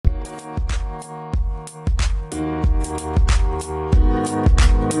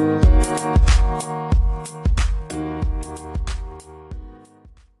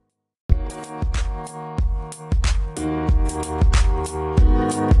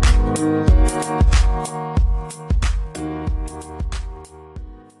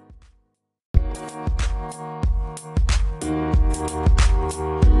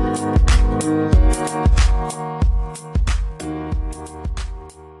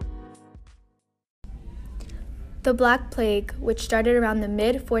The Black Plague, which started around the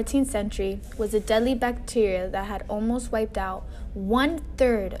mid-14th century, was a deadly bacteria that had almost wiped out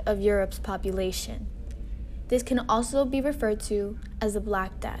 1/3 of Europe's population. This can also be referred to as the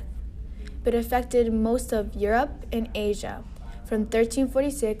Black Death, but affected most of Europe and Asia from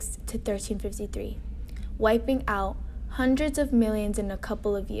 1346 to 1353, wiping out hundreds of millions in a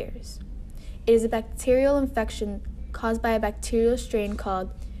couple of years. It is a bacterial infection caused by a bacterial strain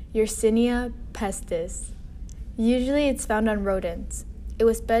called Yersinia pestis. Usually it's found on rodents. It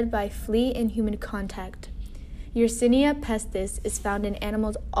was spread by flea and human contact. Yersinia pestis is found in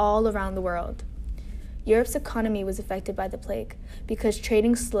animals all around the world. Europe's economy was affected by the plague because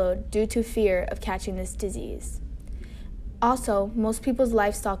trading slowed due to fear of catching this disease. Also, most people's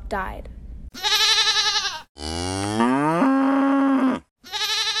livestock died.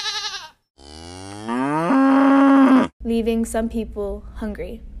 Leaving some people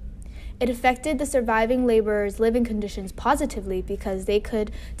hungry. It affected the surviving laborers' living conditions positively because they could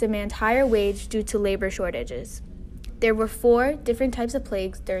demand higher wage due to labor shortages. There were 4 different types of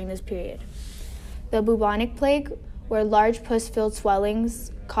plagues during this period. The bubonic plague, where large pus-filled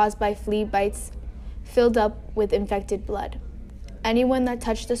swellings caused by flea bites filled up with infected blood. Anyone that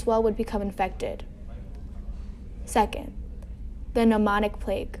touched the swell would become infected. Second, the pneumonic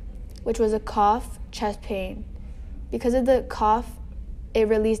plague, which was a cough, chest pain. Because of the cough, it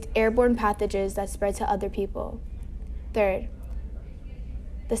released airborne pathogens that spread to other people. Third,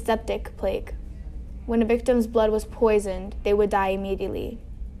 the septic plague. When a victim's blood was poisoned, they would die immediately.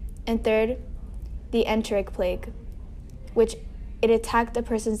 And third, the enteric plague, which it attacked a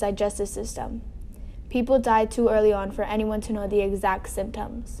person's digestive system. People died too early on for anyone to know the exact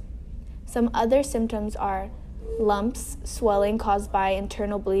symptoms. Some other symptoms are lumps, swelling caused by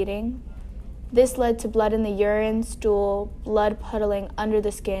internal bleeding. This led to blood in the urine, stool, blood puddling under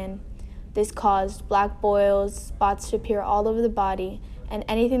the skin. This caused black boils, spots to appear all over the body, and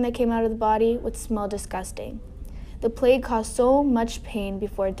anything that came out of the body would smell disgusting. The plague caused so much pain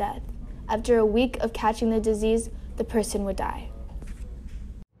before death. After a week of catching the disease, the person would die.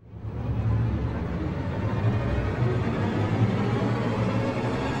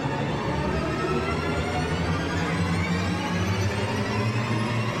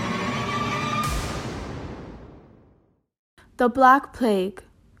 The Black Plague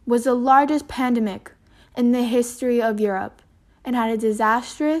was the largest pandemic in the history of Europe and had a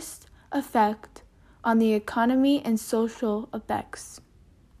disastrous effect on the economy and social effects.